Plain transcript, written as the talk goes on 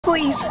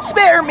Please,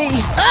 spare me!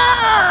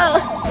 Ah!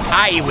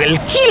 I will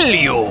kill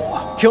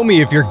you! Kill me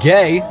if you're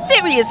gay.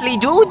 Seriously,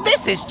 dude,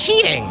 this is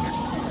cheating!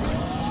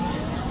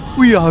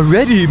 We are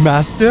ready,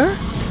 Master.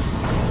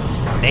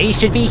 They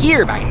should be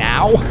here by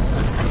now.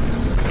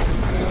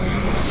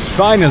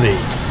 Finally,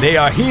 they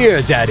are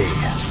here, Daddy.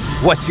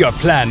 What's your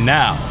plan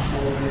now?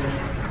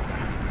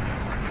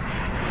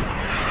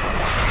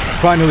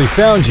 Finally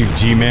found you,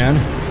 G-Man.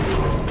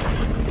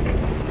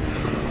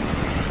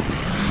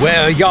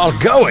 Where are y'all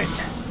going?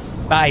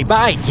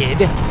 Bye-bye, kid.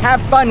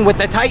 Have fun with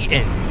the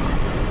Titans.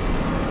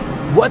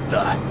 What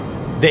the?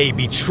 They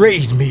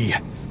betrayed me.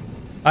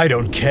 I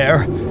don't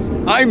care.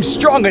 I'm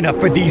strong enough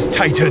for these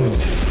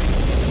Titans.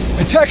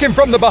 Attack him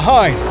from the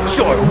behind.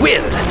 Sure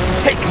will.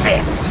 Take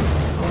this.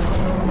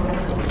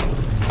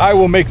 I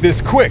will make this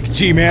quick,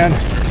 G-Man.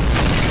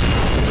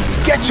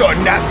 Get your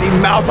nasty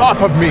mouth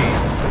off of me.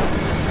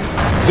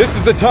 This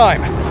is the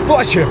time.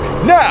 Flush him,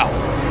 now!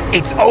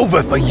 It's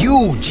over for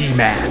you,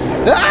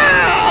 G-Man.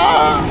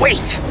 Ah!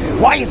 Wait,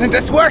 why isn't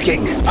this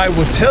working? I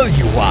will tell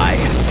you why.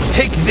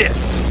 Take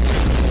this.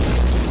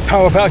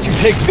 How about you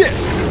take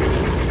this?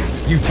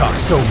 You talk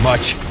so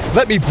much.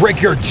 Let me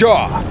break your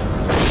jaw.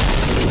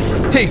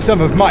 Taste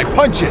some of my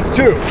punches,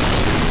 too.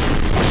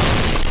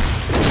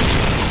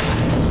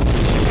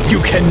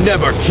 You can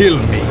never kill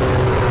me.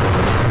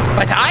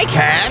 But I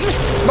can.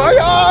 My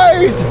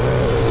eyes!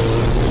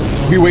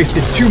 We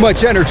wasted too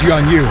much energy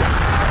on you,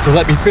 so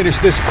let me finish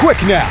this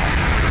quick now.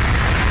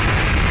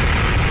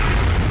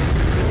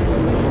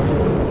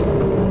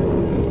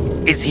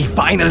 Is he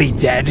finally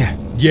dead?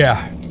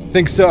 Yeah,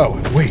 think so.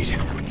 Wait,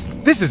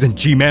 this isn't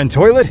G-Man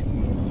Toilet.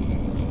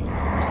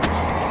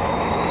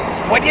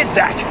 What is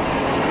that?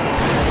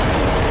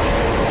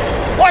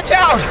 Watch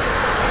out!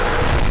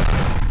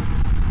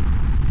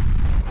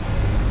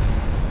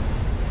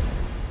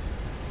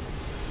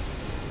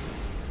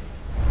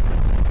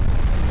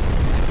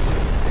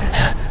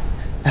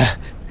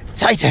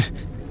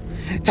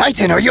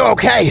 Titan, are you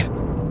okay?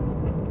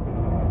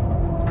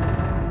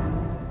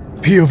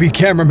 POV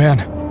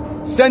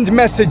cameraman, send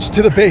message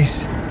to the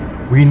base.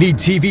 We need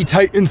TV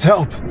Titan's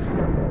help.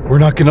 We're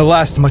not gonna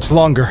last much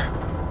longer.